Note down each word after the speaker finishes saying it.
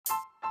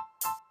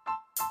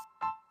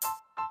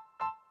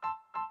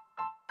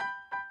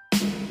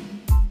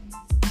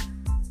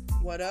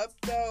What up,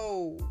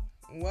 though?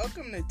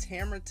 Welcome to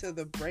Tamara to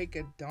the Break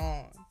of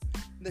Dawn,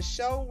 the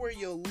show where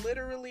you'll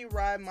literally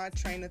ride my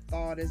train of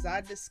thought as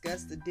I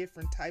discuss the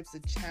different types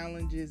of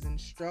challenges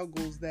and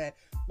struggles that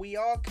we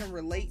all can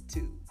relate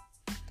to.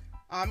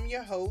 I'm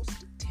your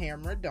host,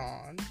 Tamara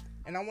Dawn,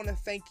 and I want to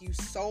thank you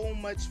so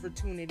much for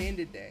tuning in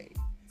today.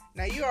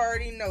 Now, you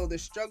already know the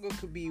struggle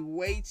could be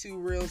way too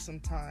real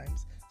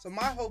sometimes. So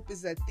my hope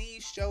is that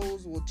these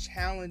shows will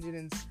challenge and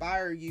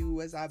inspire you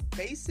as I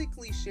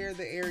basically share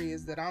the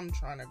areas that I'm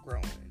trying to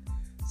grow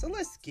in. So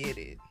let's get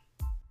it.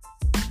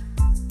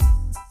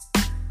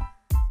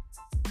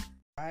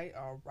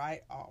 All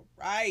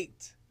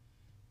right.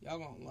 Y'all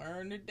gonna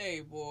learn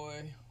today,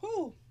 boy.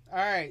 Whew. All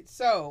right,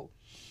 so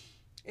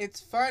it's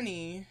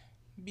funny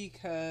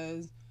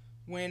because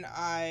when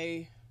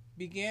I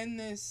began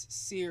this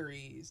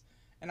series,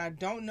 and I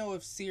don't know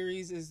if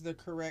series is the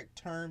correct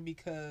term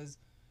because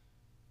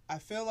I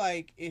feel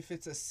like if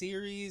it's a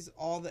series,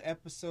 all the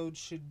episodes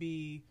should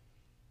be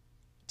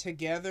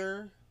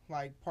together.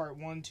 Like part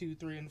 1, 2,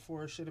 3, and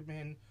 4 should have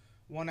been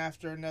one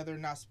after another,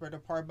 not spread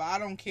apart. But I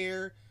don't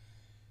care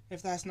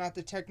if that's not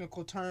the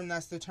technical term.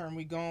 That's the term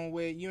we going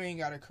with. You ain't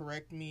got to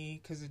correct me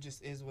because it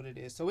just is what it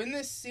is. So in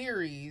this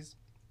series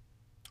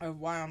of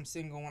Why I'm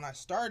Single, when I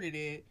started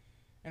it,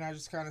 and I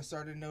just kind of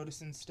started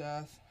noticing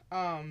stuff,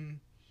 I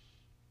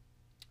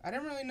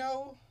didn't really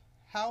know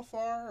how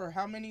far or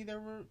how many there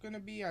were going to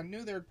be. I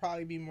knew there'd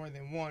probably be more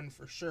than one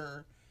for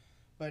sure.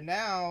 But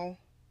now,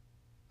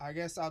 I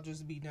guess I'll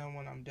just be done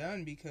when I'm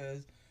done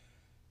because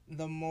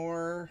the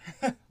more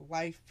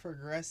life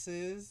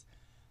progresses,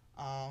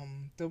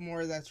 the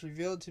more that's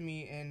revealed to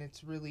me, and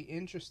it's really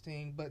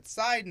interesting. But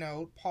side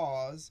note,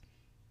 pause.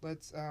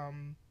 Let's,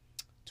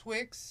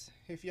 Twix,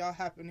 if y'all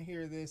happen to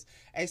hear this.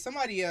 Hey,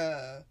 somebody,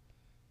 I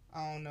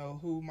don't know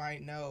who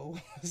might know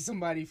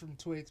somebody from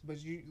Twix,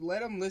 but you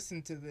let them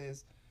listen to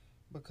this.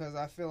 Because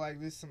I feel like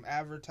this is some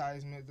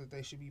advertisement that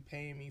they should be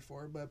paying me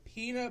for. But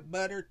peanut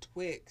butter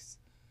Twix.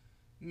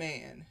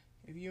 Man,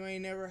 if you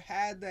ain't never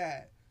had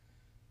that,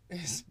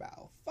 it's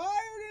about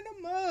fired in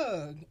a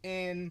mug.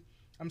 And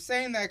I'm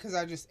saying that because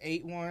I just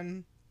ate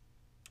one.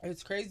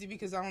 It's crazy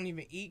because I don't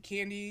even eat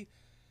candy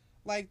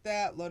like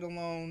that, let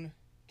alone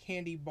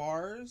candy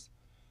bars.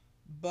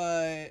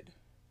 But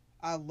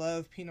I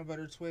love peanut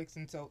butter Twix.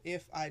 And so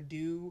if I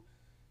do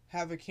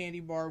have a candy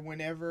bar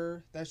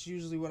whenever, that's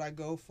usually what I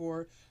go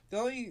for. The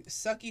only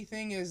sucky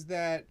thing is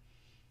that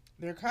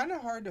they're kind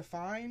of hard to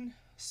find.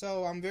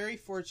 So I'm very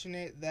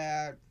fortunate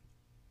that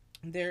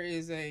there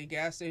is a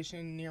gas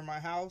station near my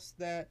house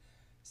that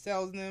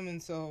sells them.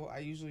 And so I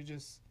usually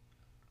just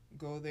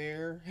go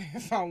there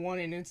if I want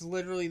it. And it's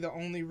literally the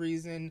only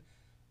reason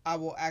I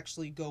will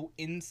actually go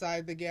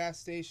inside the gas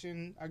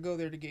station. I go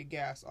there to get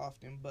gas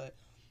often, but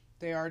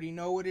they already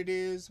know what it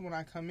is when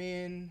I come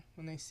in,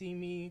 when they see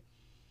me.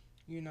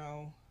 You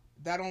know,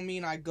 that don't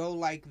mean I go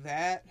like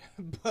that,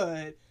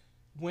 but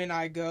when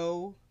I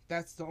go,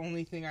 that's the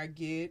only thing I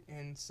get.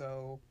 And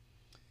so,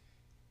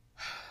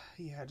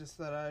 yeah, I just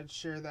thought I'd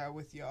share that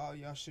with y'all.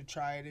 Y'all should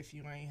try it if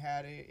you ain't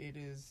had it. It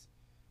is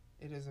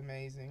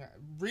amazing.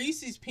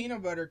 Reese's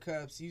peanut butter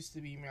cups used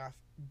to be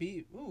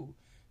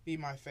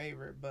my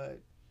favorite,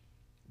 but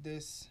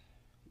this,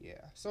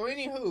 yeah. So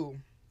anywho,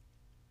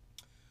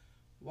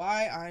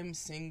 Why I'm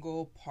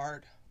Single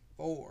Part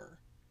 4,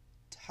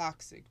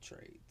 Toxic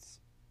Traits.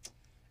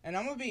 And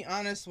I'm going to be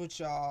honest with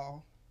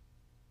y'all,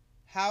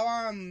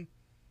 how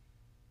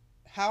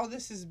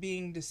this is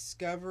being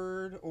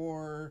discovered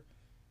or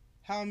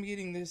how I'm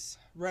getting this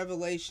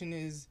revelation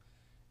is,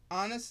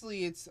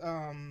 honestly, it's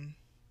kind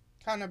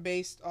of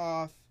based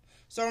off.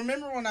 So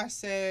remember when I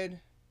said,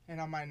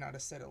 and I might not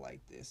have said it like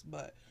this,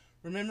 but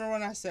remember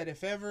when I said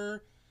if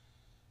ever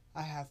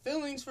I have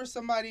feelings for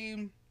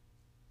somebody,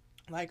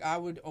 like I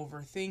would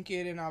overthink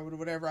it and I would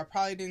whatever. I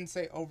probably didn't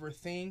say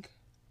overthink,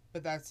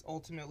 but that's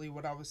ultimately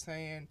what I was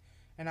saying,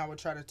 and I would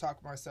try to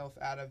talk myself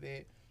out of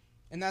it.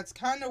 And that's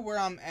kind of where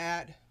I'm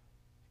at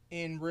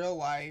in real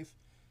life,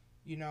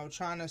 you know,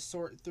 trying to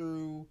sort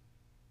through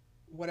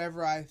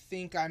whatever I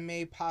think I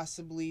may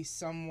possibly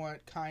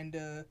somewhat kind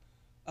of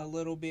a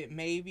little bit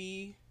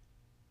maybe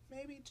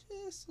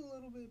just a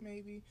little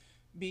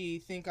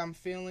bit think I'm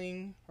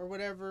feeling or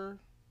whatever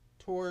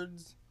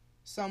towards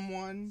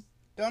someone.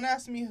 Don't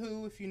ask me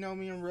who if you know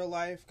me in real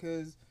life,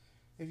 because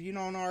if you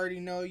don't already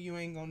know, you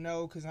ain't gonna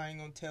know, because I ain't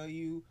gonna tell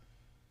you,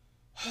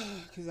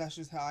 because that's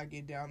just how I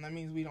get down. That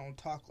means we don't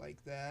talk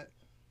like that.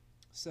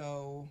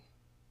 So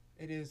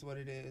it is what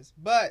it is.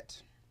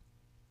 But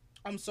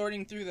I'm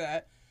sorting through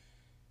that,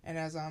 and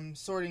as I'm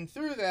sorting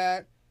through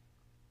that,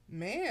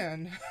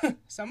 man,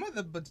 some of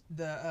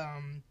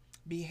the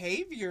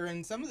behavior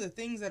and some of the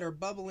things that are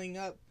bubbling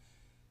up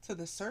to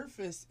the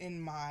surface in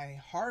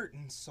my heart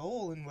and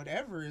soul and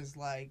whatever is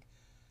like,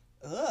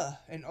 ugh.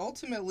 And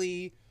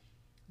ultimately,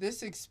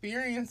 this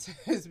experience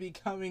is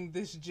becoming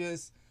this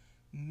just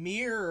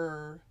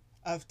mirror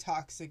of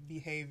toxic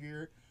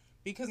behavior,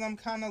 because I'm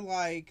kind of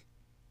like,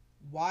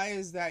 why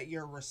is that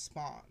your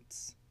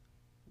response?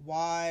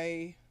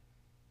 Why,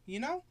 you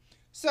know?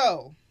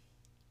 So,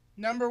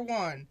 number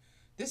one,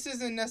 this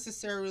isn't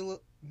necessarily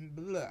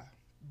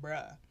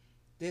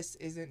this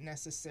isn't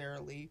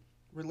necessarily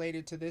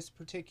related to this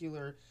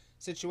particular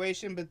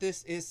situation, but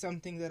this is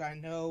something that I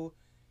know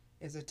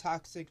is a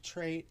toxic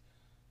trait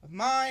of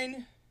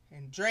mine.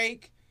 And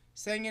Drake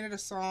sang it in a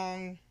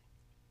song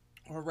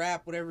or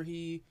rap, whatever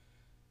he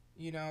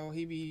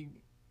be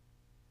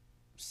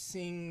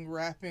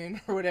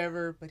rapping or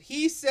whatever. But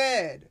he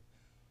said,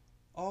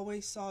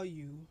 always saw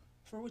you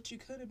for what you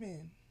could have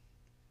been.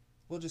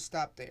 We'll just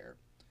stop there.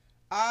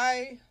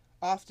 I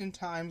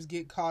oftentimes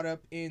get caught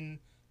up in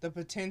the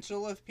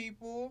potential of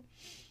people,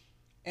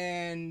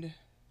 and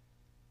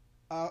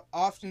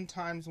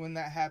oftentimes when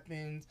that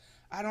happens,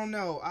 I don't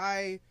know,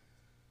 I'm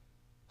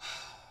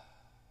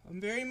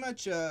very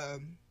much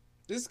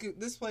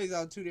this plays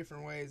out two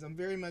different ways. I'm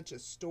very much a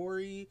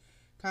story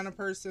kind of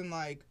person,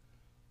 like,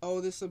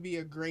 oh, this will be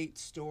a great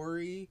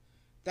story.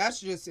 That's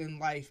just in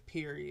life,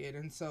 period.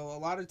 And so a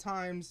lot of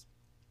times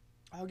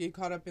I'll get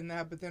caught up in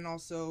that, but then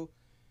also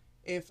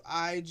if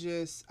I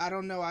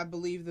don't know, I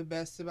believe the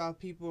best about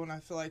people, and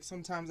I feel like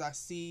sometimes I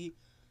see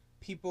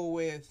people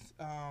with,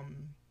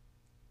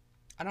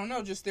 I don't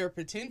know, just their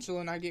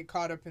potential, and I get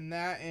caught up in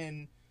that.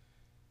 And,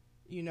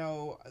 you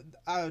know,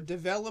 a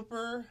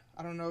developer,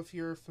 I don't know if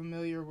you're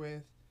familiar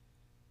with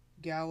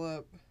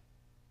Gallup.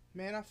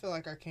 Man, I feel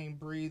like I can't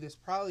breathe. It's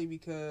probably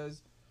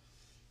because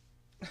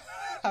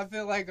I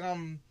feel like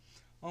I'm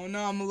a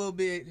little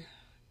bit,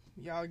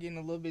 y'all getting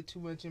a little bit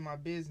too much in my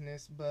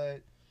business, but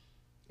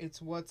it's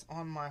what's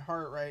on my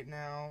heart right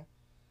now.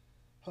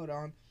 Hold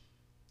on.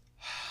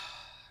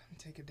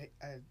 I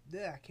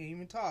can't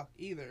even talk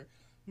either.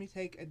 Let me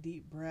take a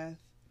deep breath.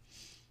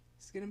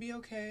 It's gonna be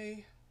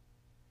okay.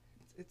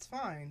 It's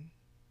fine.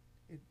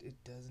 It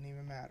doesn't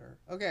even matter.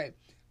 Okay,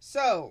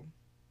 so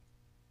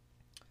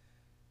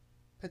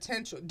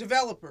potential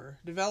developer.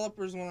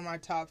 Developer is one of my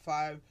top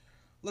 5.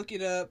 Look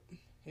it up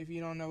if you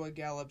don't know what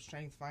Gallup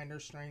Strength Finder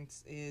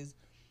Strengths is.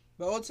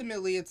 But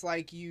ultimately, it's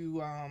like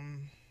you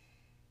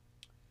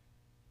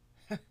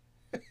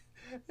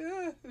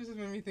this just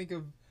made me think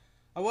of,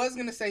 I was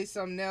going to say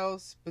something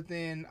else, but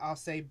then I'll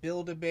say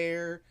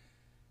Build-A-Bear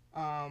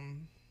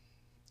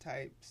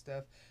type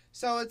stuff.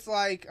 So it's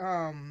like,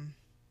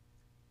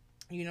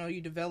 you know,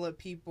 you develop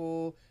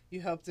people,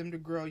 you help them to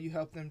grow, you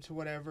help them to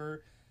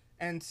whatever.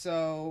 And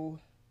so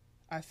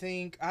I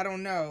think, I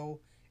don't know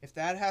if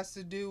that has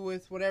to do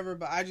with whatever,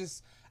 but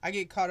I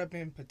get caught up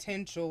in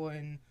potential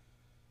and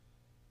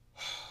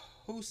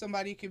who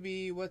somebody could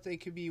be, what they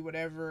could be,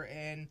 whatever.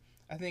 And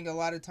I think a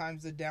lot of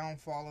times the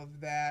downfall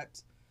of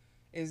that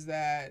is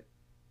that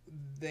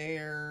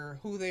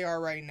who they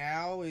are right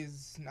now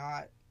is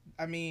not,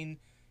 I mean,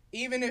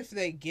 even if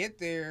they get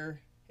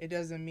there, it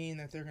doesn't mean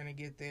that they're going to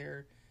get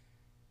there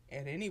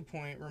at any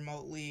point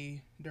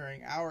remotely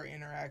during our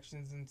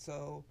interactions. And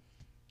so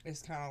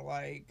it's kind of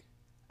like,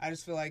 I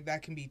just feel like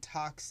that can be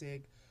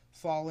toxic,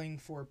 falling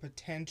for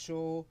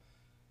potential,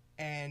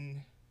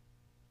 and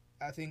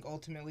I think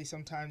ultimately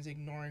sometimes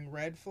ignoring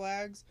red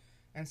flags.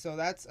 And so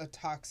that's a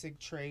toxic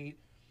trait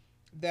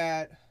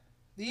that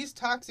these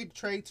toxic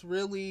traits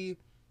really,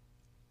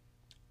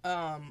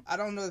 I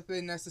don't know if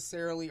they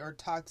necessarily are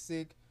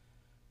toxic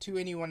to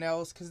anyone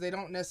else because they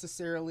don't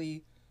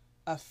necessarily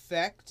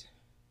affect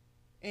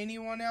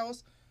anyone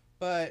else,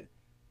 but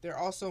they're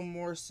also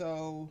more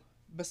so,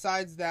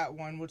 besides that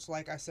one, which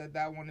like I said,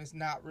 that one is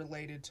not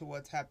related to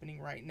what's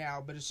happening right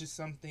now, but it's just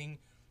something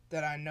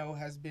that I know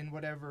has been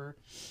whatever.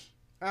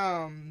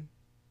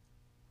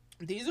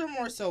 These are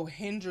more so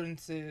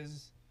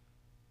hindrances,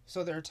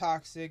 so they're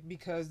toxic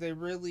because they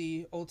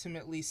really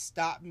ultimately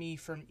stop me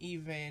from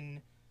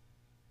even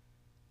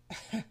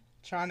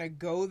trying to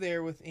go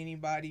there with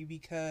anybody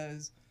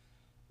because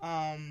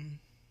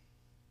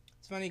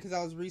it's funny because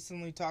I was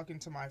recently talking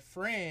to my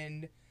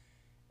friend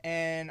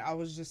and I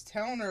was just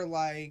telling her,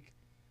 like,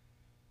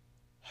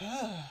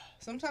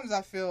 sometimes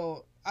I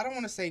feel, I don't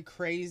want to say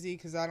crazy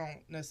because I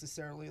don't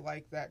necessarily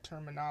like that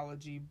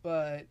terminology,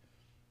 but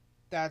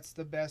that's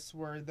the best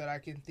word that I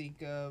can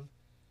think of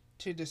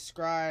to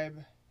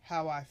describe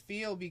how I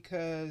feel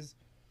because,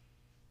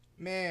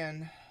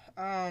 man,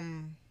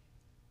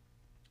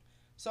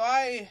 so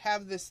I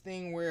have this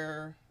thing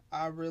where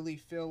I really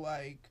feel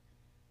like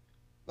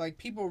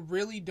people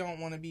really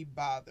don't want to be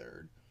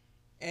bothered,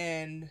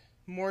 and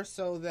more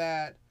so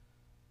that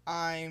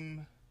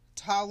I'm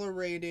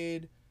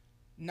tolerated,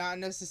 not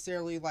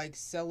necessarily like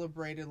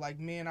celebrated, like,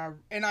 man,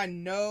 I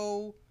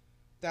know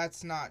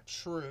that's not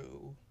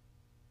true.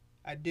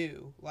 I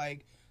do.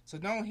 Like, so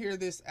don't hear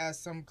this as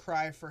some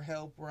cry for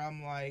help where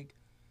I'm like,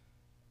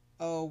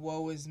 oh,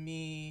 woe is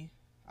me.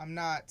 I'm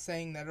not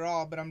saying that at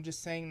all, but I'm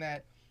just saying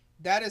that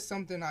is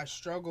something I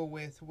struggle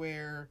with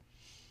where,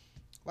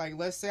 like,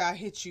 let's say I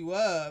hit you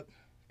up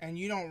and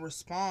you don't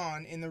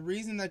respond, and the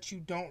reason that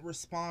you don't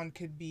respond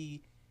could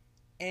be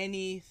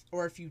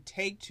or if you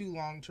take too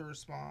long to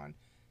respond,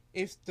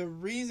 if the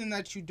reason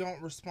that you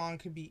don't respond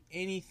could be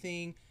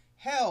anything,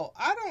 hell,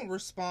 I don't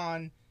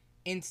respond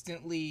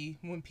instantly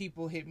when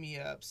people hit me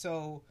up.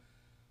 So,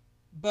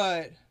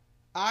 but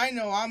I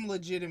know I'm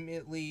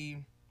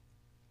legitimately,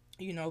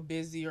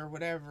 busy or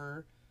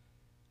whatever,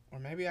 or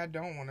maybe I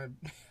don't want to,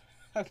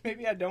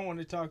 maybe I don't want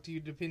to talk to you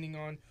depending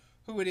on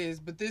who it is,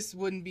 but this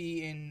wouldn't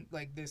be in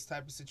like this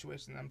type of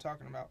situation that I'm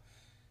talking about.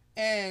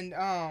 And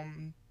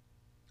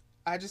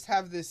I just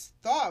have this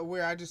thought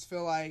where I just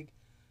feel like,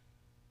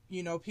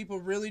 people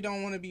really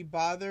don't want to be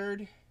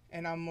bothered,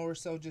 and I'm more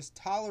so just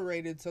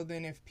tolerated. So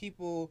then if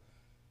people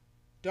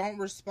don't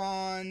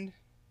respond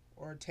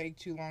or take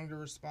too long to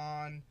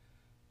respond,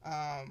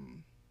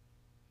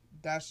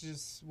 that's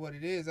just what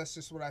it is. That's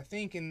just what I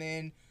think. And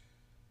then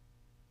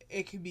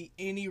it could be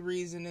any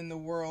reason in the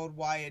world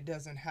why it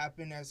doesn't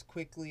happen as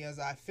quickly as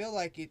I feel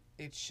like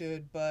it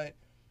should, but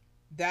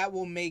that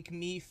will make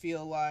me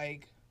feel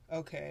like,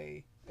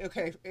 okay,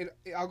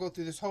 I'll go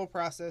through this whole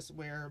process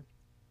where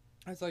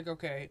it's like,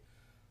 okay,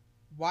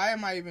 why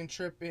am I even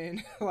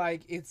tripping?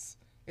 Like, it's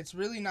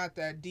really not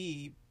that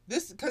deep.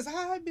 This, because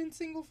I've been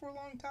single for a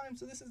long time,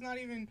 so this is not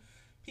even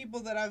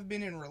people that I've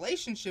been in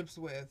relationships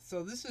with.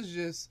 So this is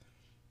just,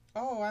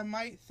 oh, I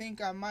might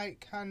think I might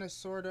kind of,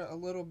 sort of, a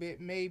little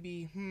bit,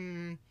 maybe,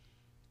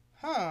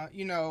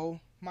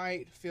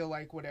 might feel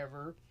like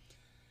whatever.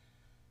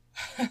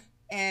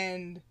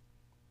 And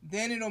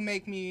then it'll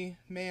make me,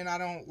 man, I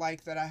don't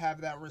like that I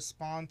have that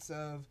response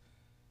of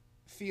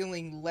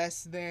feeling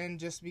less than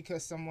just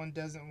because someone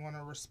doesn't want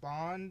to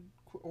respond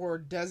or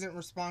doesn't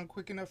respond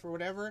quick enough or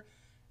whatever.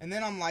 And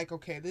then I'm like,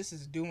 okay, this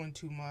is doing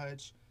too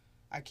much.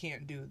 I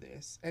can't do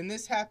this. And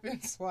this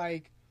happens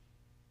like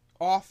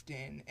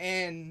often.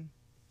 And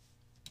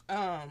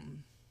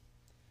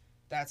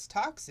that's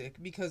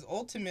toxic, because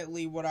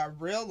ultimately what I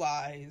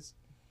realized,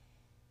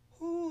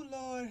 oh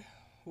Lord,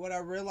 what I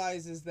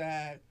realized is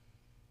that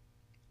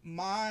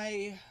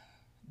my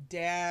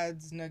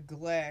dad's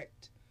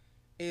neglect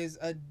is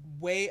a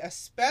way,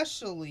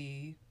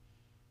 especially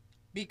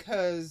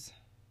because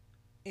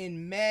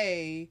in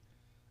May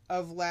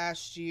of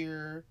last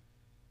year,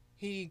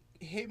 he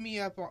hit me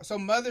up on, so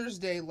Mother's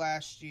Day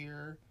last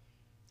year,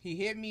 he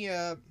hit me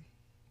up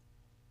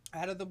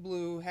out of the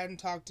blue. Hadn't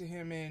talked to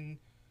him in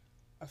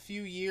a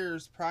few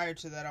years prior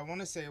to that. I want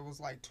to say it was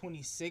like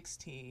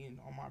 2016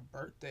 on my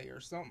birthday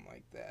or something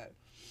like that.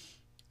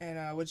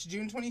 And which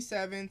June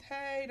 27th.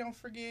 Hey, don't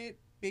forget,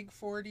 big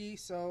 40,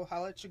 so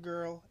holla at your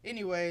girl.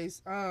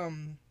 Anyways,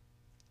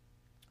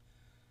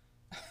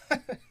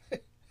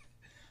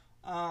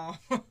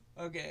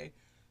 okay.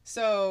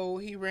 So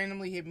he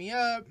randomly hit me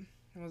up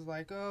and was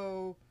like,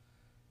 oh,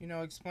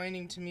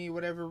 explaining to me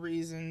whatever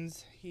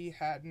reasons he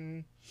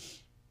hadn't,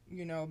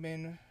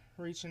 been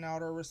reaching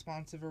out or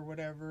responsive or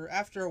whatever.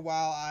 After a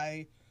while,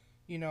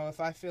 if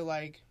I feel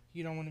like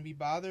you don't want to be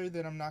bothered,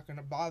 then I'm not going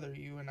to bother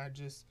you. And I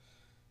just,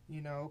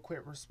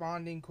 quit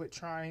responding, quit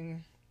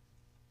trying.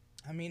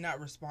 I mean, not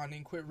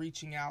responding, quit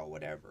reaching out,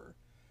 whatever.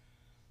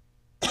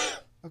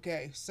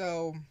 Okay,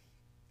 so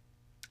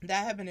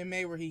that happened in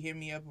May, where he hit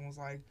me up and was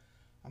like,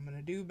 I'm going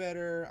to do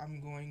better. I'm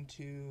going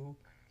to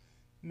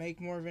make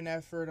more of an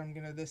effort. I'm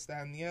going to this,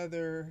 that, and the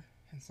other.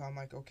 And so I'm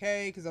like,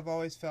 okay, because I've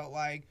always felt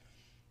like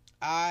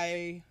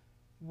I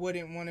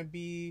wouldn't want to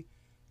be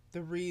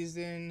the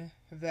reason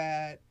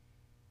that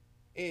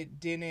it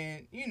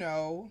didn't,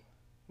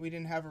 we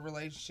didn't have a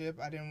relationship.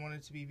 I didn't want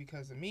it to be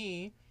because of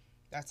me.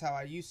 That's how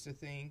I used to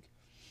think.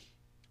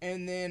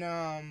 And then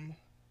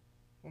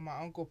when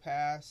my uncle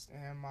passed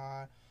and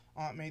my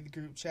aunt made the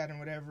group chat and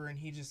whatever, and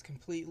he just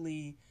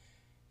completely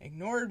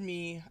ignored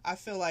me, I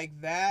feel like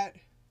that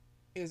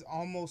is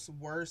almost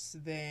worse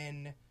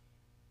than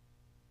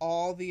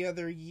all the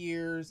other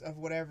years of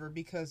whatever,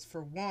 because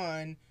for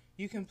one,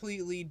 you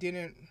completely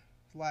didn't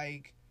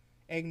like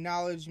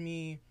acknowledge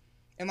me,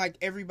 and like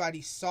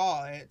everybody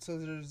saw it, so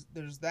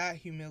there's that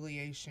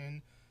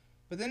humiliation.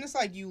 But then it's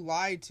like, you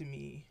lied to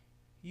me.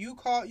 You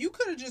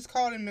could have just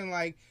called him and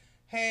like,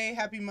 hey,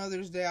 happy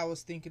Mother's Day, I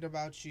was thinking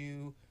about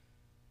you.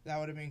 That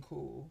would have been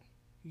cool.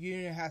 You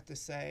didn't have to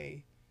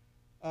say,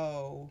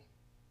 oh,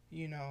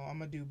 I'm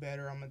gonna do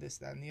better, I'm gonna this,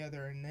 that, and the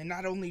other. And then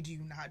not only do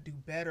you not do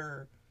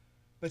better,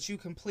 but you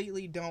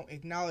completely don't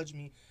acknowledge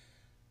me.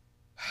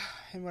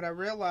 And what I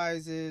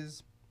realize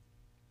is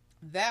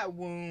that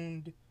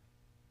wound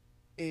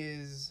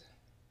is,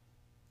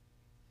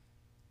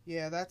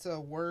 that's a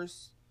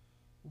worse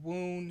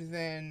wound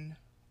than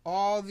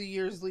all the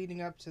years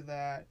leading up to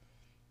that.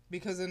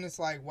 Because then it's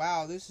like,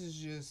 wow, it's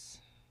just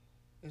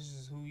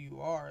who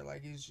you are.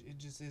 Like, it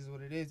just is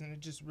what it is. And it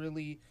just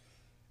really,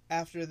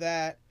 after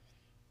that,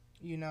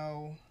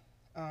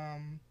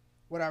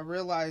 what I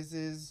realize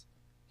is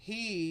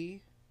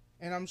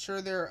and I'm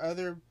sure there are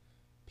other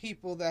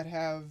people that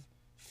have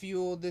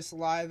fueled this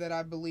lie that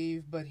I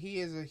believe, but he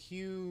is a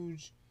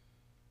huge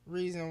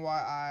reason why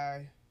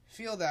I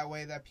feel that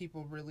way, that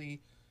people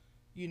really,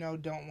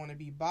 don't want to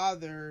be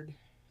bothered.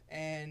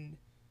 And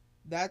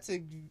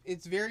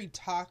it's very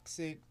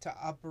toxic to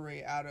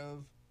operate out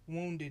of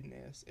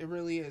woundedness. It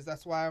really is.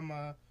 That's why I'm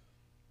a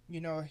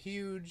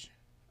huge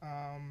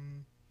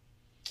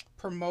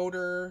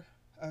promoter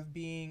of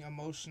being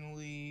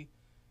emotionally,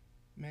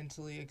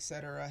 mentally,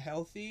 etc.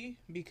 healthy,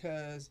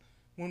 because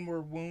when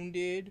we're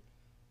wounded,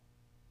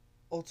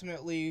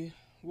 ultimately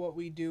what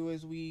we do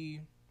is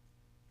we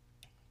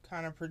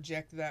kind of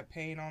project that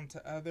pain onto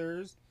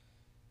others,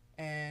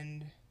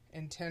 and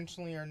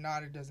intentionally or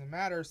not, it doesn't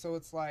matter. So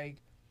it's like,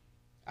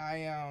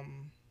 I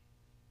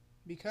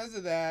because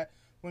of that,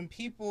 when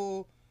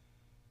people,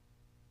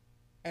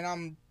 and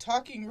I'm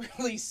talking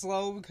really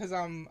slow because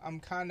I'm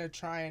kind of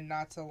trying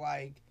not to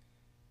like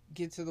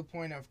get to the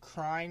point of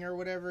crying or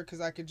whatever, because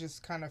I could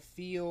just kind of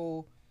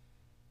feel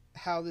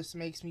how this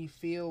makes me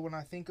feel when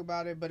I think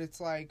about it. But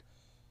it's like,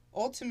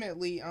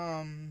 ultimately,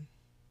 what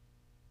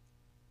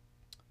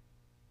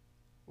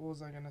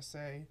was I gonna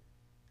say?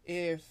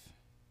 If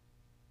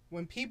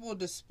when people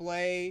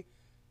display,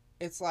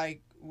 it's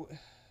like,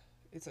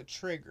 it's a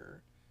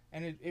trigger,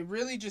 and it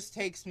really just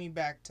takes me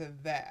back to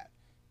that,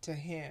 to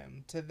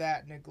him, to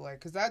that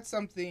neglect, because that's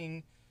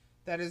something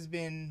that has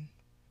been,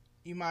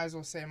 you might as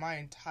well say, my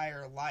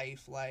entire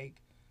life.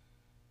 Like,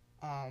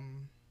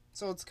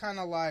 so it's kind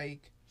of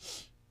like,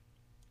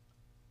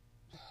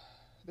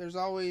 there's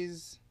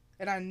always,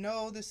 and I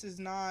know this is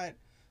not,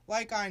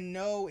 like, I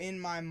know in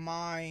my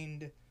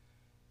mind,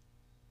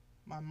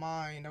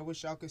 I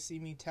wish y'all could see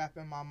me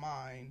tapping my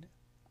mind.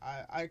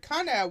 I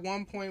kind of at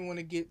one point want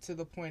to get to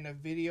the point of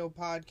video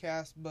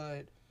podcast,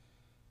 but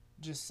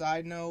just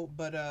side note,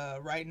 but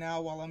right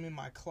now while I'm in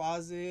my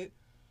closet,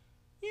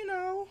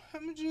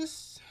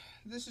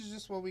 this is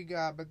just what we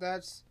got, but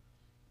that's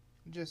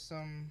just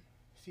some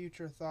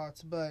future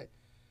thoughts. But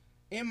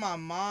in my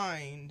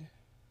mind,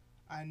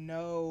 I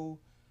know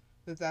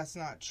that that's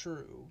not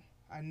true.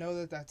 I know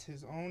that that's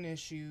his own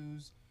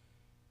issues.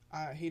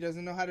 He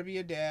doesn't know how to be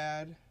a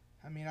dad.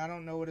 I mean, I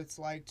don't know what it's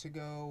like to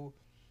go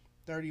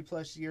 30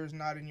 plus years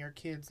not in your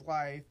kid's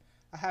life.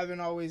 I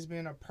haven't always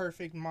been a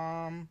perfect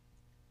mom.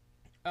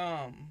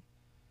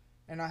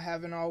 And I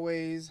haven't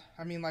always,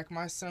 like,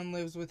 my son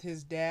lives with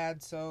his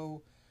dad,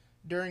 so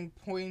during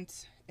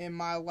points in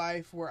my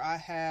life where I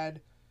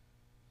had,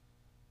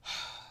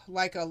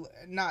 like,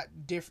 not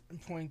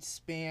different points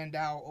spanned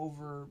out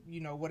over,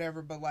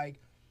 whatever, but,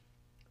 like,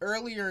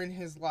 earlier in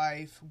his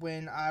life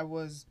when I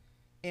was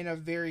in a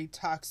very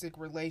toxic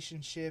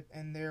relationship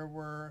and there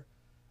were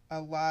a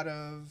lot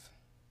of,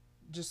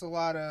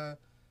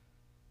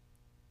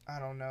 I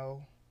don't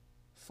know,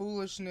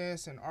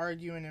 foolishness and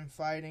arguing and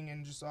fighting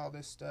and just all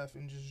this stuff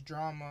and just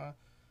drama,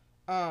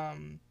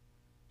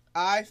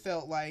 I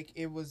felt like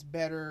it was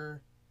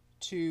better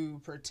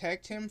to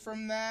protect him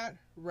from that,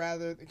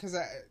 rather, because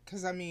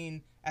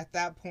at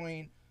that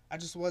point I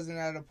just wasn't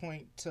at a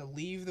point to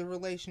leave the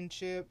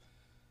relationship.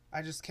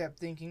 I just kept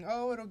thinking,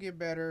 oh, it'll get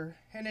better,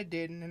 and it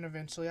didn't, and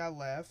eventually I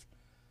left.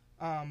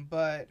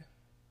 But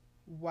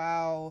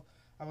while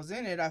I was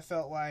in it, I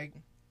felt like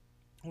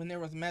when there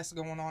was mess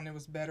going on, it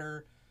was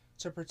better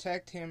to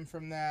protect him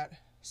from that,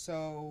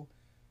 so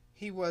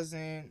he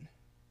wasn't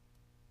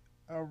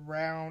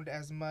around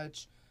as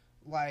much,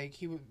 like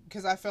he would,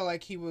 because I felt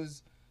like he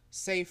was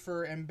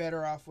safer and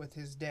better off with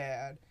his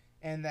dad,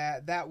 and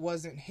that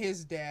wasn't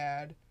his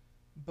dad,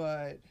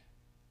 but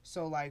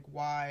so, like,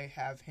 why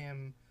have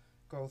him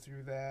go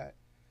through that?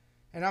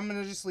 And I'm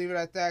gonna just leave it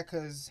at that,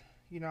 because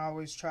I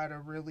always try to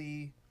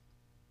really,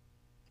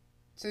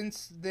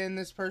 since then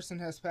this person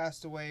has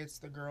passed away, it's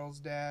the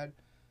girl's dad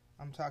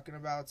I'm talking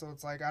about, so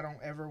it's like I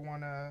don't ever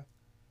want to,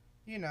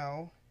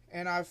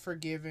 and I've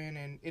forgiven,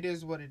 and it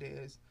is what it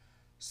is.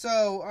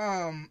 So,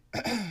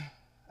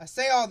 I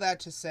say all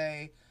that to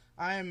say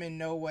I am in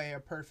no way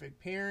a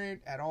perfect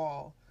parent at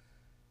all.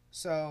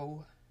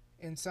 So,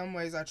 in some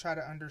ways I try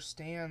to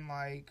understand,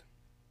 like,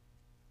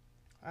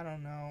 I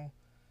don't know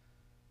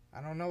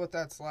what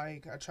that's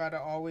like. I try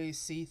to always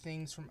see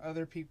things from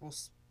other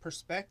people's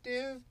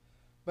perspective,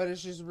 but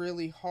it's just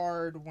really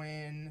hard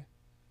when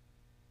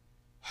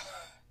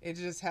it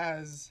just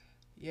has,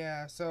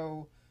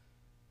 so,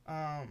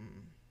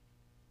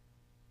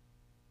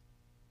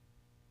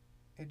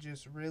 it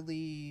just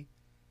really,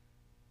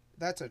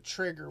 that's a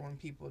trigger when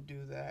people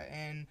do that,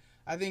 and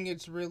I think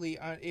it's really,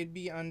 it'd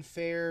be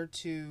unfair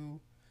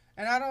to,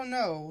 and I don't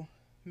know,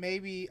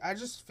 maybe, I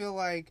just feel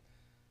like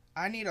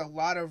I need a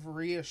lot of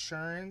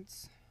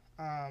reassurance.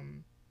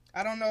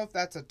 I don't know if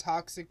that's a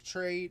toxic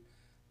trait,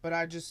 but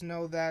I just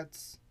know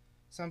that's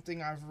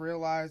something I've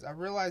realized. I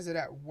realized it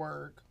at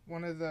work.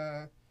 One of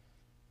the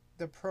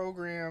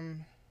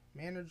program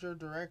manager,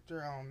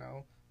 director, I don't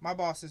know, my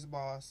boss's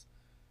boss,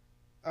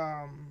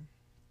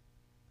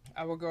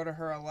 I would go to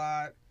her a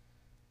lot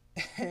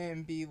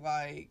and be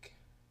like,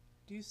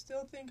 do you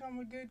still think I'm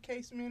a good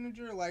case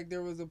manager? Like,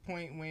 there was a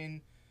point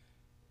when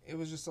it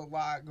was just a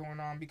lot going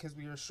on because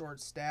we were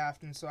short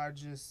staffed, and so I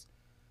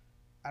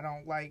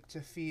don't like to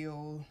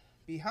feel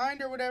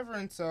behind or whatever,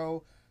 and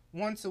so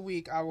once a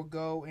week I would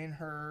go in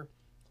her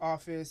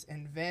office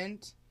and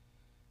vent,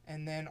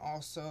 and then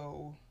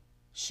also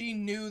she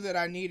knew that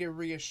I needed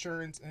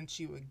reassurance and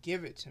she would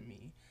give it to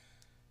me,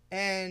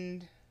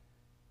 and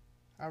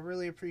I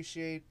really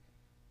appreciate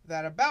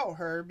that about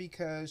her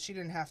because she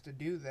didn't have to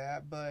do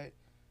that, but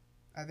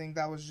I think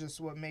that was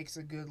just what makes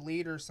a good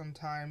leader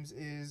sometimes,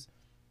 is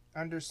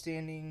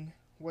understanding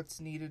what's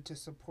needed to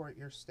support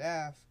your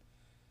staff.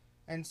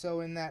 And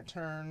so in that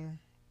turn,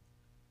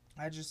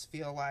 I just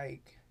feel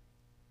like,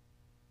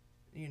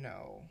 you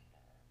know,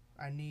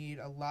 I need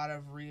a lot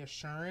of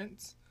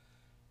reassurance.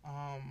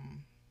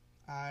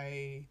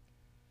 I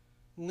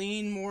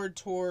lean more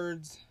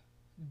towards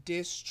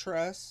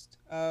distrust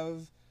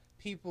of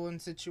people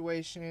and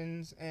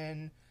situations,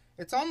 and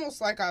it's almost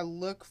like I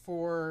look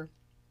for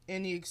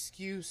any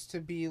excuse to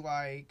be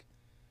like,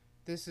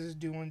 this is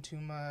doing too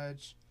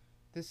much,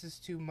 this is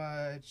too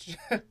much,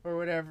 or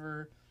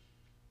whatever.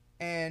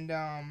 And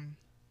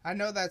I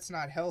know that's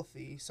not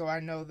healthy, so I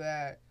know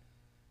that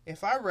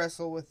if I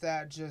wrestle with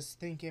that, just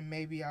thinking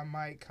maybe I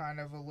might kind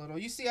of a little,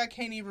 you see, I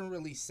can't even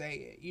really say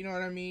it, you know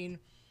what I mean?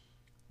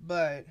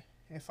 But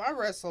if I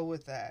wrestle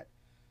with that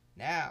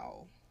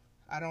now,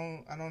 I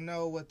don't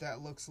know what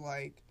that looks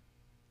like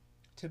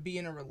to be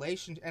in a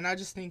relationship, and I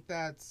just think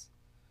that's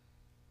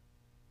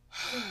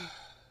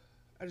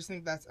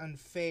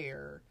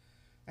unfair.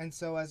 And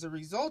so as a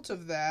result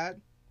of that,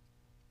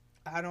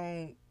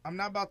 I'm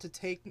not about to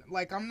take,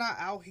 like, I'm not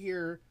out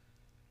here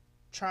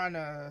trying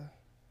to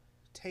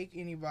take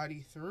anybody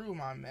through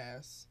my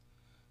mess,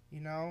 you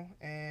know?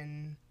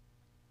 And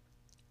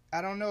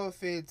I don't know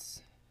if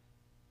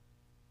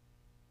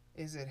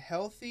is it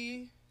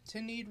healthy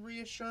to need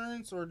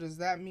reassurance, or does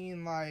that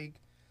mean like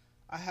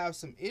I have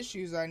some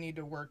issues I need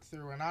to work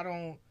through? And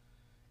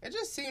it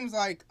just seems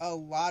like a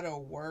lot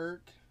of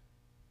work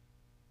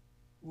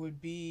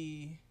would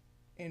be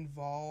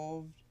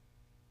involved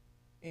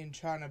in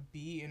trying to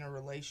be in a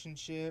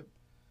relationship.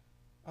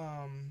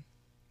 And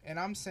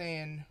I'm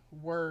saying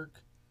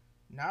work,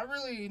 not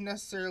really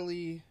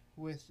necessarily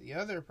with the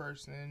other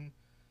person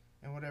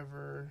and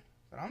whatever,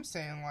 but I'm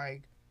saying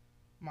like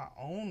my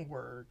own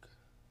work,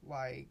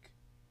 like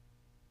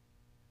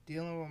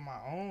dealing with my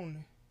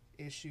own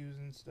issues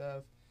and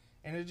stuff.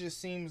 And it just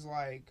seems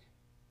like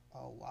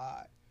a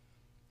lot.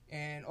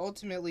 And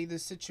ultimately, the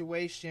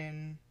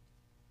situation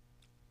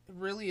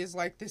really is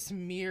like this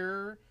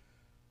mirror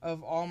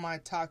of all my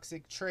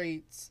toxic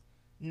traits.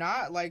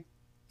 Not like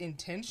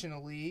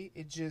intentionally,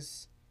 it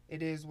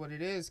is what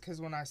it is.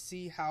 Because when I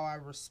see how I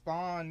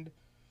respond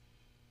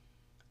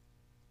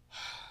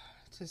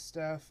to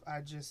stuff,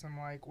 I'm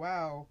like,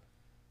 wow,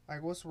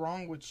 like, what's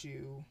wrong with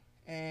you?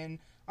 And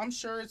I'm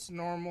sure it's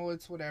normal,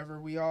 it's whatever.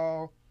 We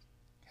all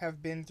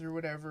have been through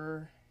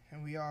whatever,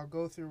 and we all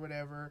go through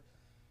whatever.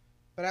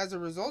 But as a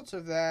result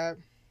of that,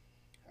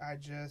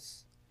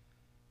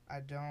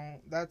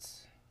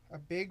 that's a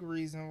big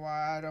reason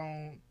why I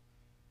don't,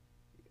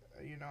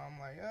 I'm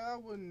like, I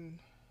wouldn't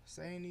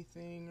say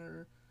anything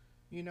or,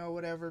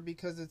 whatever,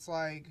 because it's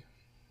like,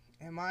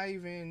 am I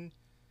even,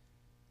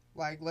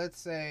 like, let's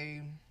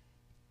say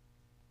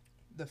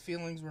the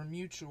feelings were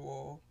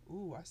mutual.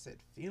 Ooh, I said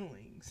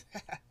feelings.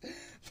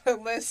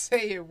 But let's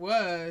say it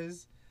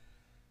was,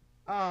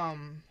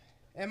 am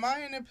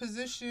I in a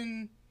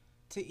position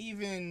to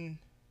even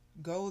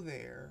go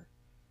there?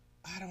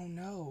 I don't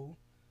know.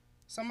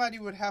 Somebody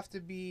would have to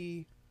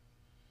be,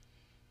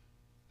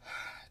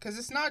 because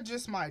it's not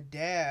just my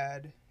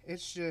dad,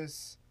 it's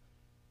just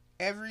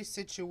every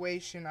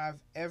situation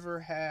I've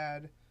ever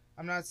had.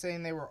 I'm not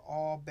saying they were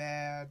all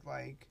bad,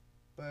 like,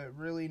 but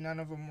really none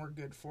of them were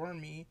good for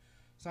me.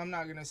 So I'm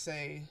not going to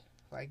say,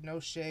 like, no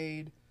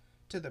shade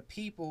to the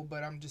people,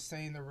 but I'm just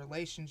saying the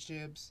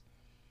relationships,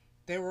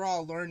 they were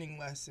all learning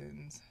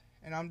lessons.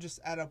 And I'm just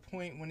at a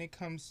point when it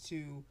comes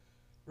to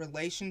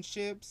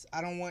relationships,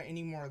 I don't want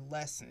any more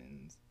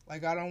lessons.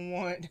 Like, I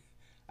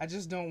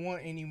just don't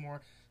want any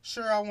more.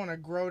 Sure, I want to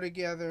grow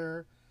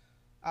together.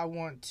 I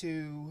want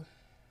to,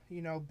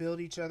 build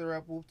each other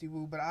up,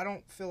 whoop-de-woo, but I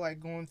don't feel like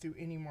going through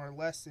any more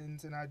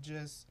lessons, and I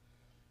just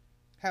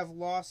have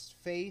lost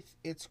faith.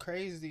 It's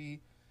crazy,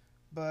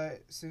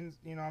 but since,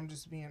 I'm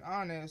just being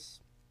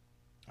honest,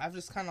 I've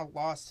just kind of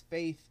lost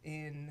faith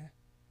in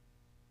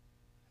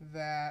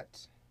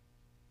that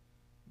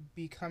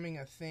becoming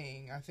a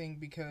thing. I think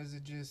because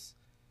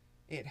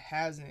it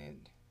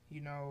hasn't,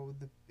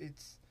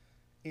 it's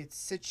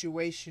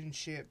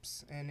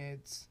situationships, and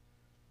it's,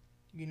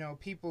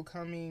 people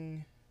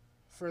coming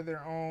for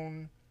their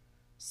own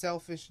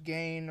selfish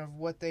gain of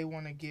what they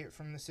want to get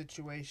from the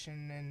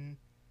situation,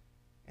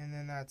 and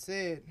then that's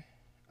it.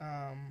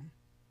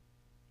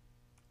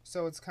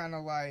 So it's kind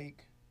of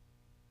like,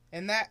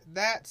 and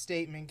that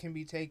statement can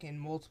be taken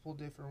multiple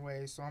different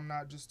ways. So I'm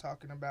not just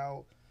talking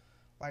about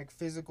like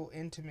physical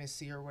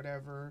intimacy or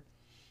whatever.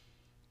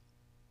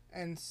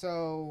 And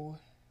so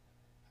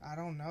I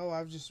don't know.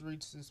 I've just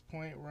reached this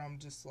point where I'm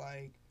just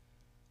like,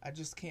 I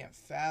just can't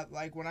fathom.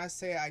 Like, when I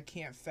say I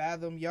can't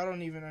fathom, y'all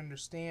don't even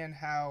understand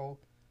how,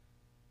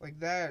 like,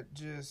 that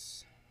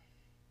just,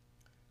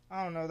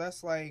 I don't know.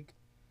 That's like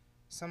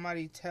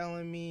somebody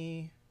telling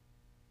me,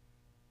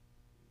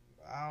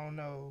 I don't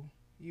know,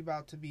 you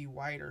about to be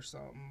white or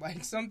something.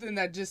 Like, something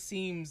that just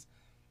seems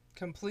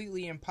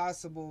completely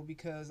impossible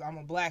because I'm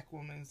a black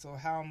woman, so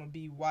how I'm gonna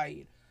be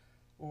white?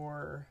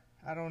 Or,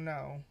 I don't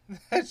know.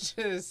 That's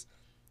just,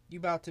 you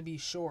about to be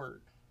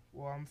short.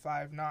 Well, I'm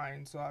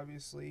 5'9", so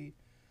obviously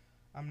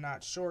I'm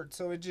not short.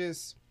 So it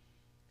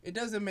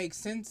doesn't make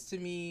sense to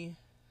me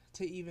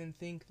to even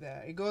think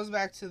that. It goes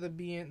back to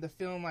the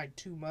feeling like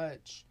too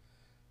much.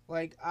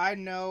 Like, I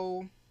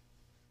know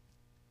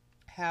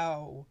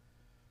how,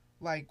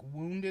 like,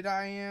 wounded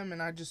I am,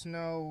 and I just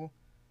know,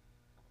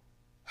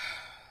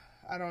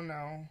 I don't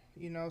know,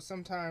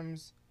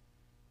 sometimes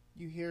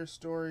you hear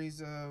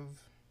stories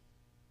of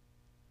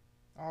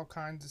all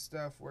kinds of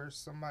stuff where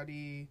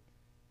somebody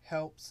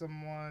helped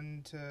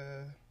someone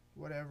to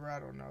whatever, I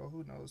don't know,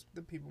 who knows,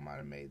 the people might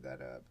have made that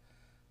up,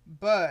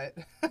 but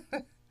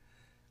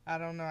I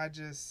don't know, I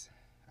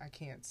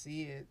can't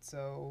see it,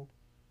 so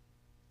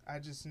I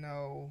just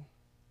know,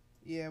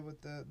 yeah,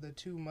 with the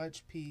too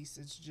much piece,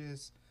 it's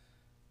just,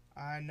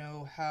 I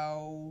know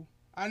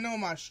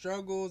my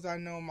struggles, I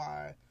know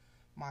my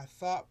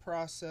thought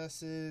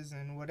processes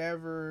and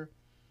whatever,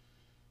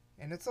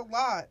 and it's a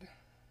lot,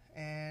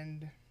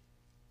 and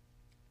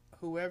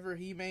whoever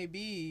he may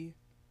be,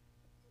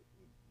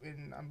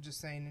 and I'm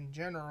just saying in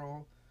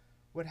general,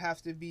 would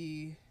have to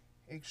be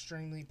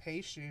extremely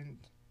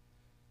patient,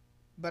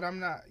 but I'm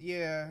not,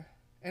 yeah,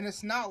 and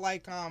it's not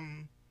like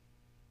I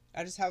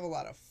just have a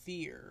lot of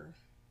fear,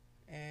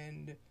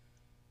 and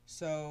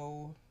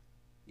so,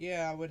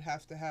 yeah, I would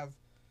have to have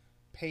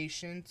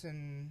patience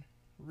and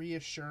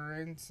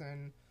reassurance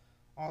and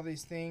all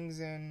these things,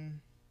 and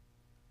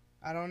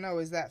I don't know,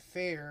 is that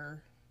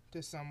fair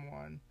to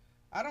someone?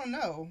 I don't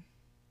know.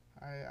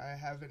 I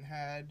haven't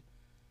had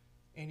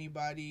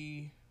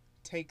anybody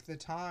take the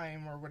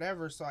time or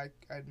whatever, so I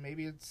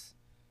maybe it's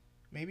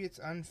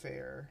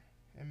unfair,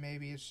 and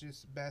maybe it's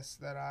just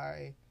best that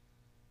I,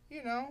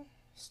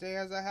 stay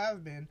as I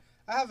have been.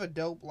 I have a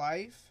dope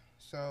life,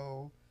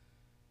 so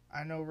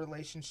I know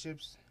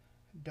relationships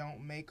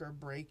don't make or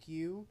break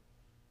you.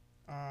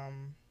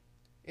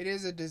 It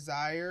is a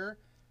desire,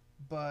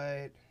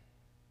 but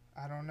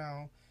I don't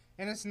know.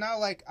 And it's not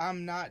like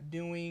I'm not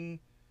doing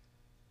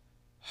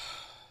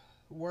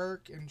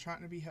work and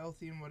trying to be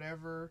healthy and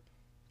whatever,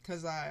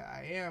 because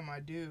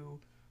I do.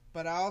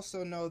 But I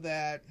also know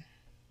that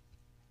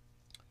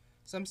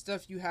some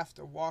stuff you have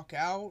to walk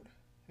out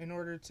in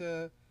order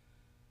to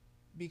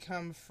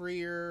become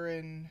freer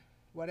and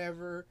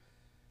whatever.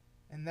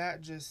 And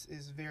that just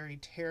is very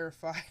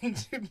terrifying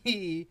to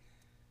me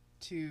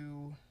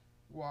to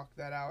walk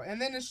that out. And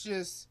then it's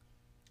just,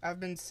 I've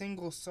been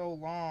single so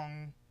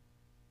long.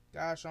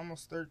 Gosh,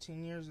 almost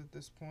 13 years at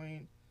this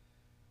point.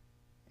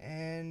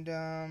 And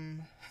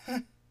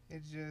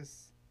it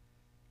just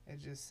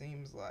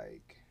seems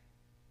like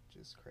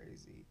just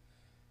crazy.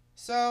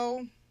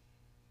 So,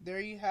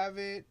 there you have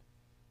it.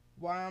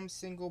 Why I'm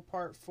Single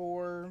Part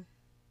 4.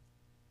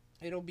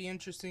 It'll be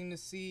interesting to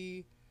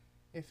see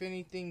if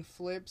anything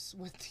flips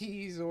with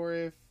these, or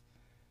if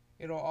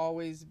it'll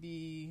always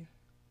be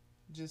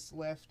just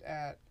left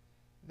at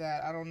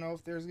that. I don't know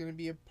if there's going to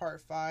be a part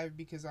 5,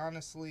 because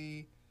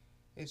honestly,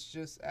 it's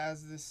just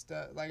as this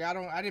stuff, like,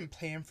 I didn't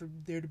plan for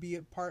there to be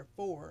a part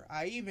 4.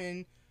 I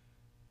even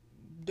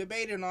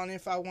debated on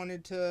if I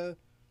wanted to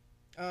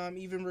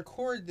even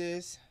record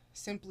this,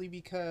 simply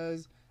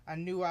because I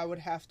knew I would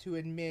have to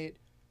admit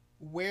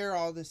where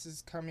all this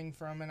is coming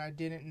from, and I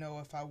didn't know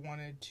if I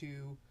wanted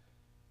to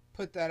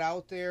put that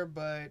out there,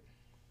 but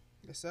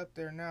it's up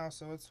there now,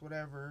 so it's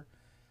whatever.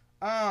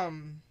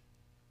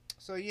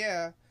 So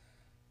yeah,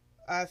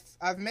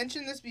 I've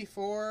mentioned this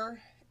before,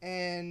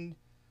 and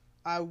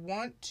I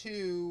want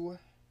to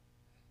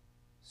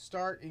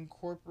start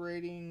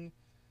incorporating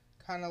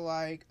kind of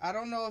like, I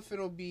don't know if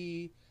it'll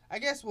be, I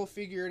guess we'll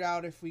figure it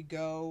out if we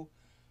go.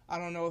 I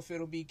don't know if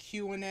it'll be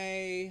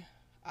Q&A.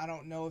 I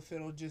don't know if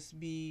it'll just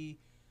be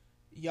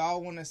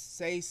y'all want to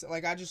say so.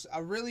 Like, I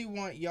really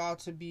want y'all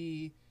to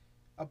be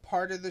a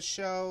part of the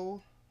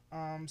show.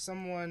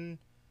 Someone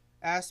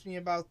asked me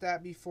about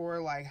that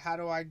before, like, how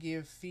do I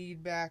give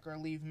feedback or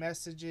leave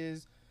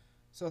messages?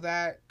 So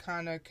that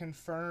kind of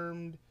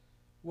confirmed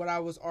what I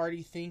was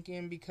already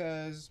thinking,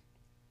 because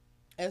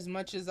as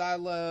much as I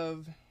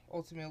love,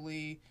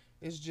 ultimately,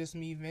 it's just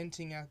me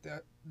venting at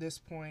this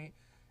point,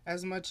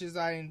 as much as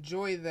I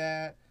enjoy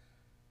that,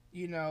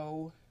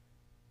 y'all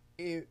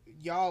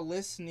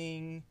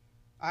listening,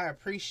 I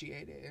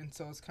appreciate it. And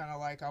so it's kind of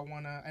like,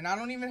 and I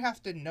don't even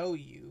have to know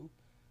you.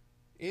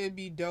 It'd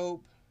be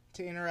dope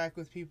to interact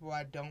with people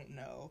I don't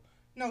know.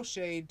 No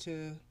shade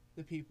to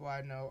the people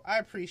I know. I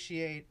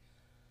appreciate,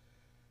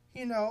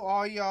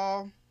 all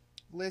y'all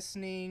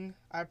listening.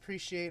 I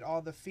appreciate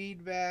all the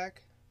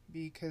feedback,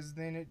 because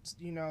then it's,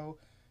 y'all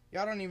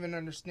don't even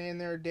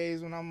understand. There are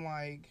days when I'm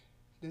like,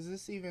 does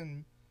this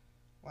even,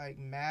 like,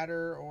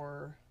 matter?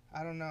 Or,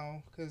 I don't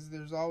know, because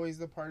there's always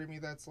the part of me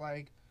that's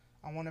like,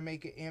 I want to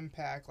make an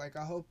impact. Like,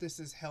 I hope this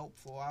is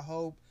helpful. I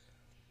hope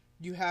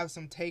you have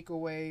some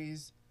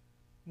takeaways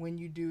when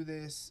you do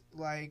this.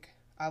 Like,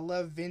 I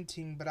love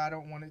venting, but I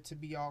don't want it to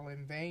be all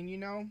in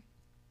vain,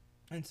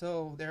 And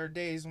so there are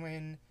days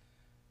when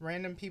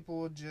random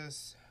people will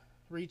just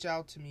reach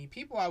out to me,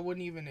 people I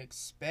wouldn't even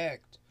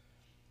expect,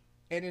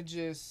 and it's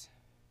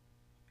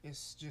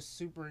just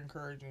super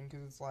encouraging,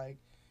 because it's like,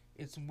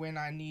 it's when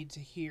I need to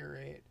hear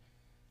it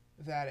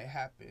that it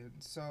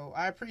happens. So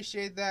I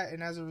appreciate that,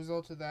 and as a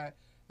result of that,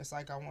 It's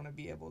like I want to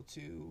be able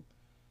to.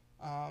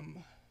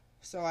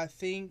 So I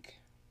think,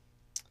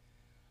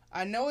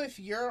 I know if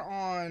you're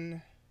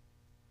on,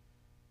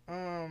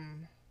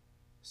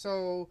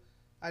 so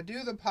I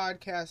do the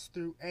podcast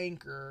through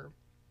Anchor,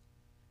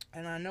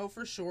 and I know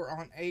for sure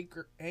on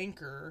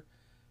Anchor,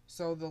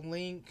 so the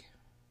link,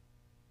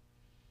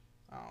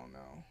 I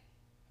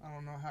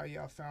don't know how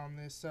y'all found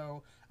this.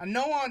 So I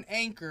know on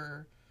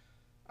Anchor,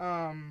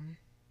 and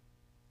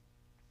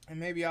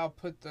maybe I'll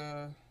put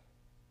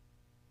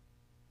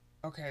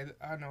okay,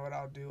 I know what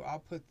I'll do. I'll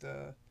put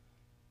the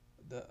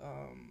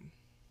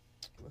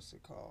what's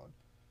it called?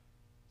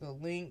 The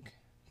link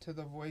to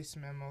the voice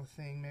memo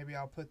thing. Maybe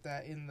I'll put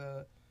that in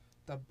the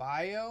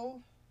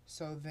bio,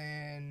 so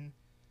then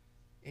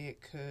you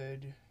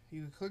could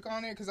click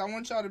on it, because I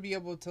want y'all to be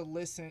able to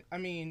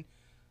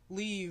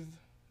leave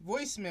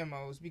voice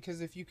memos,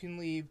 because if you can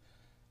leave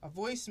a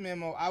voice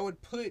memo, I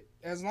would put,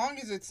 as long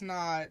as it's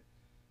not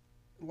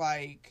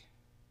like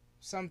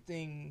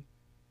something,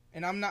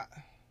 and I'm not,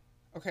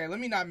 okay, let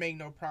me not make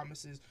no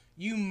promises.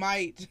 You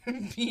might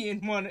be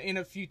in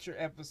a future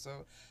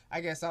episode.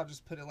 I guess I'll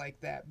just put it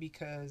like that,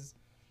 because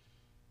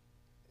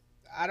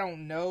I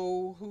don't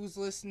know who's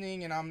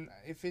listening, and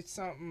if it's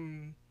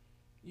something,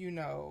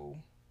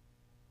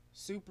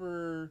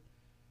 super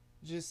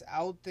just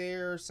out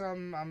there or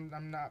something,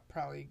 I'm not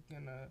probably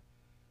gonna,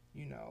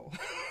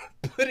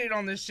 put it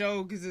on the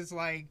show, because it's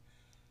like,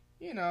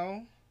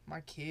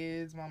 my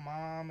kids, my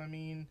mom,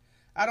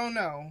 I don't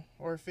know.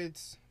 Or if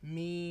it's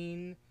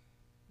mean,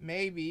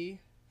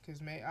 maybe,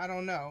 because I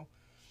don't know.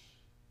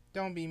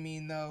 Don't be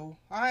mean, though.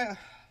 I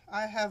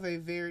have a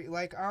very,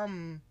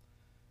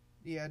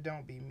 yeah,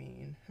 don't be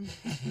mean.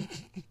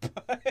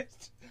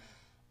 But,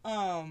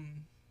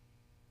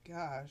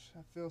 gosh,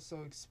 I feel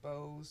so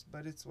exposed,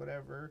 but it's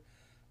whatever.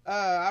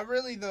 I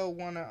really, though,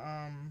 want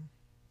to,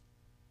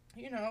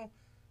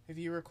 if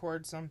you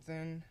record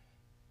something,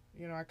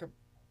 I could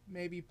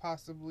maybe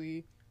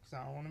possibly, because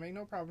I don't want to make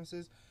no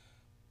promises,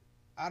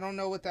 I don't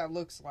know what that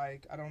looks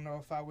like. I don't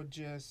know if I would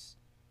just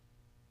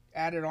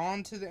add it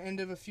on to the end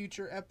of a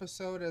future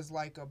episode as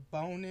like a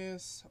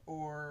bonus,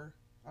 or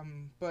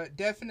but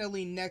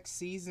definitely next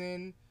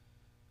season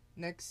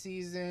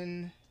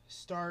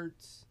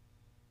starts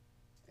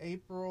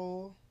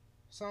April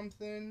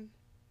something.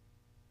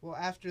 Well,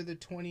 after the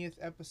 20th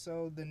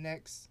episode, the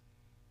next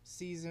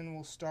season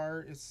will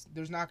start.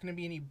 There's not going to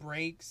be any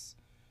breaks.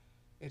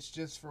 It's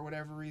just, for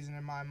whatever reason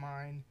in my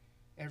mind,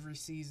 every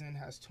season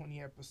has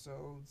 20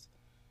 episodes.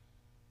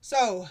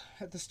 So,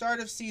 at the start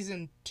of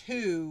season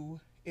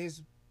 2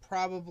 is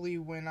probably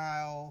when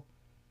I'll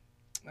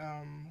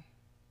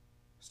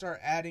start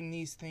adding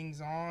these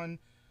things on.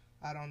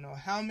 I don't know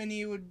how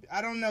many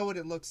I don't know what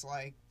it looks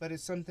like, but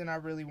it's something I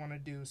really want to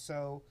do.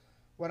 So,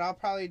 what I'll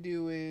probably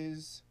do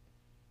is,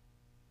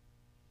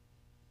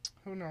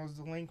 who knows,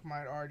 the link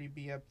might already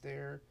be up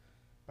there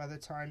by the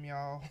time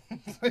y'all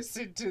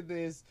listen to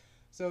this.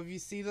 So if you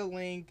see the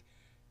link,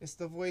 it's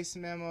the voice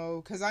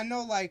memo. Because I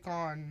know, like,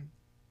 on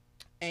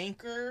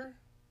Anchor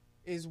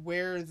is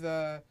where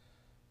the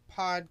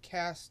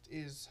podcast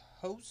is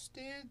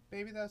hosted.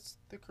 Maybe that's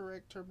the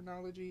correct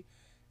terminology.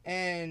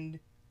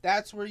 And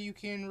that's where you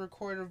can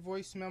record a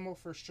voice memo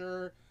for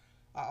sure.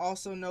 I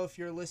also know if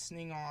you're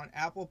listening on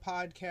Apple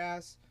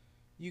Podcasts,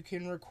 you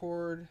can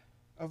record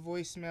a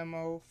voice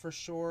memo for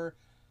sure.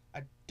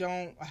 I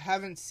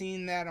haven't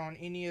seen that on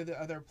any of the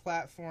other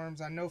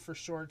platforms. I know for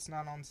sure it's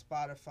not on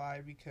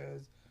Spotify,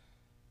 because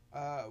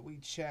we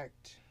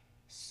checked.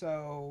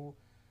 So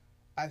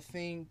I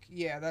think,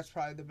 yeah, that's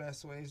probably the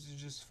best way, is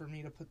just for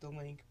me to put the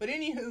link. But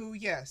anywho,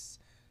 yes.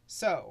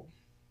 So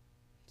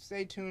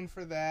stay tuned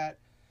for that.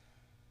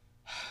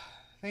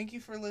 Thank you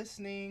for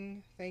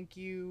listening. Thank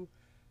you.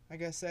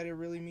 Like I said, it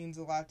really means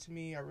a lot to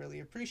me. I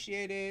really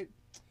appreciate it.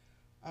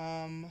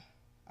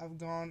 I've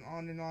gone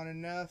on and on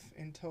enough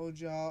and told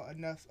y'all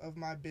enough of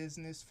my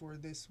business for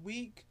this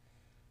week.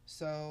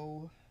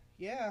 So,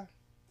 yeah.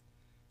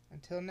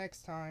 Until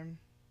next time.